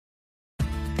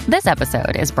This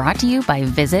episode is brought to you by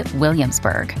Visit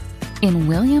Williamsburg. In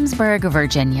Williamsburg,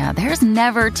 Virginia, there's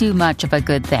never too much of a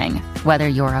good thing. Whether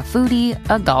you're a foodie,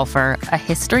 a golfer, a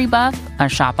history buff, a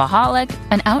shopaholic,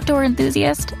 an outdoor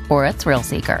enthusiast, or a thrill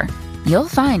seeker, you'll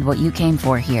find what you came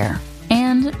for here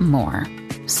and more.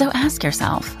 So ask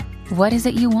yourself, what is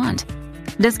it you want?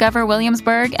 Discover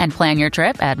Williamsburg and plan your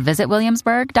trip at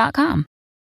visitwilliamsburg.com.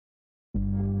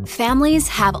 Families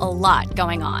have a lot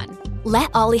going on.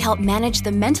 Let Ollie help manage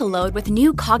the mental load with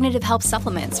new cognitive help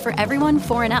supplements for everyone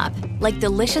 4 and up, like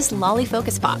delicious Lolly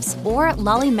Focus Pops or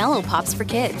Lolly Mellow Pops for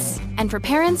kids. And for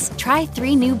parents, try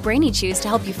 3 new Brainy Chews to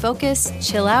help you focus,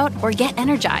 chill out, or get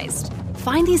energized.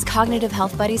 Find these cognitive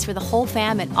health buddies for the whole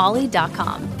fam at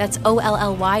ollie.com. That's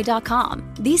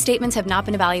OLLY.com. These statements have not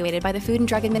been evaluated by the Food and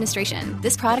Drug Administration.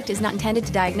 This product is not intended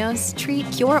to diagnose,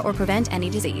 treat, cure, or prevent any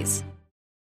disease.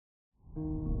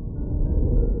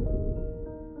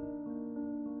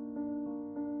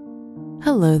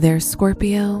 Hello there,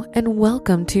 Scorpio, and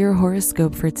welcome to your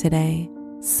horoscope for today,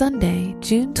 Sunday,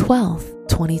 June 12th,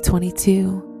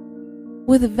 2022.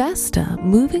 With Vesta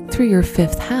moving through your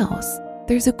 5th house,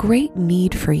 there's a great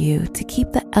need for you to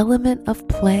keep the element of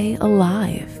play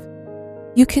alive.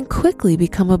 You can quickly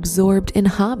become absorbed in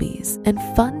hobbies and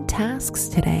fun tasks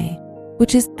today,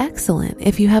 which is excellent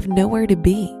if you have nowhere to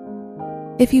be.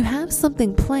 If you have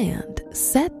something planned,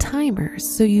 set timers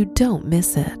so you don't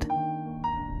miss it.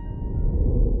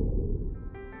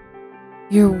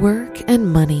 Your work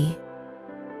and money.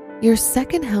 Your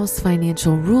 2nd house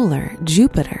financial ruler,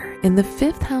 Jupiter, in the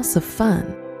 5th house of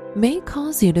fun, may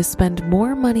cause you to spend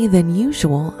more money than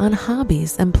usual on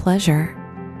hobbies and pleasure.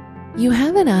 You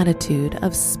have an attitude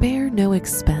of spare no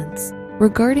expense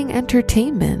regarding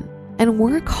entertainment and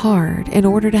work hard in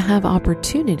order to have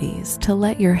opportunities to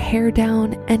let your hair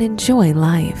down and enjoy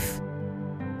life.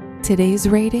 Today's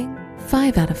rating,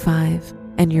 5 out of 5,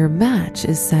 and your match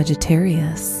is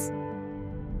Sagittarius.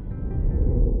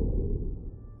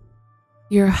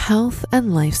 Your health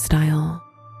and lifestyle.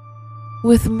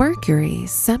 With Mercury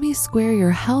semi-square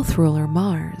your health ruler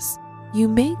Mars, you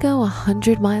may go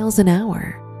 100 miles an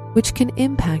hour, which can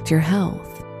impact your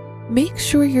health. Make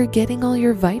sure you're getting all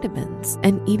your vitamins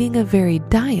and eating a varied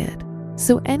diet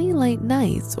so any late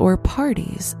nights or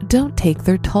parties don't take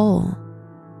their toll.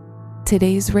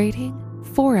 Today's rating,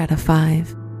 4 out of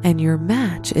 5, and your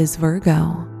match is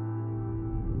Virgo.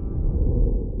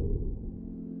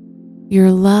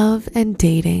 Your love and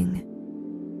dating.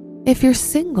 If you're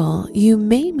single, you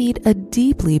may meet a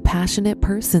deeply passionate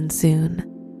person soon.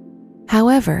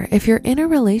 However, if you're in a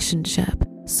relationship,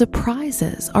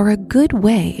 surprises are a good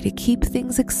way to keep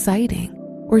things exciting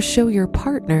or show your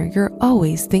partner you're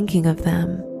always thinking of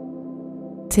them.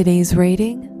 Today's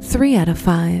rating, 3 out of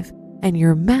 5, and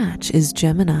your match is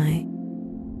Gemini.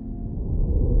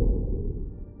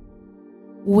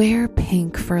 Wear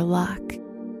pink for luck.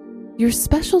 Your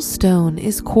special stone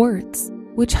is quartz,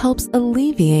 which helps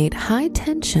alleviate high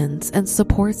tensions and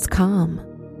supports calm.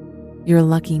 Your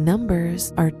lucky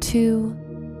numbers are 2,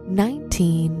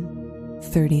 19,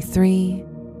 33,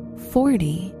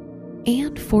 40,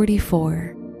 and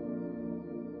 44.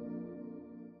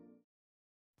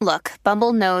 Look,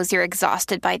 Bumble knows you're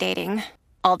exhausted by dating.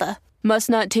 All the, must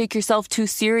not take yourself too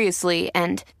seriously,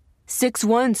 and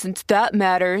 6'1" since that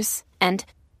matters, and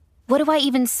what do I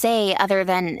even say other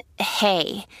than,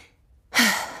 hey?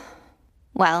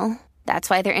 Well, that's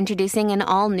why they're introducing an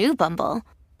all-new Bumble,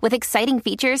 with exciting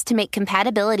features to make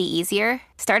compatibility easier,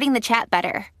 starting the chat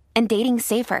better, and dating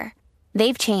safer.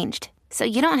 They've changed, so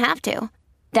you don't have to.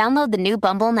 Download the new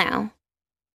Bumble now.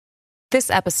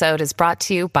 This episode is brought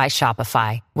to you by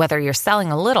Shopify. Whether you're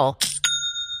selling a little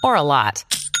or a lot,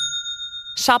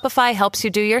 Shopify helps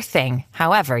you do your thing,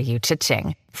 however you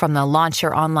cha-ching. From the launch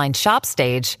your online shop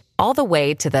stage, all the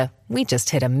way to the we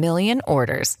just hit 1 million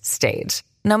orders stage.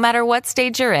 No matter what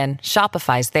stage you're in,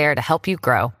 Shopify's there to help you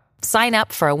grow. Sign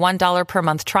up for a $1 per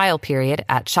month trial period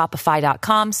at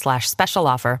shopify.com/special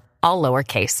offer, all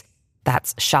lowercase.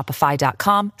 That's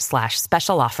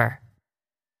shopify.com/special offer.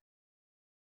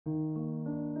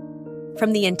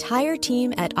 From the entire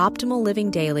team at Optimal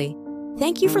Living Daily,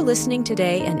 thank you for listening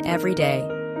today and every day.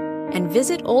 And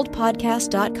visit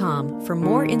oldpodcast.com for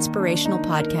more inspirational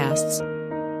podcasts.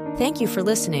 Thank you for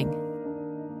listening.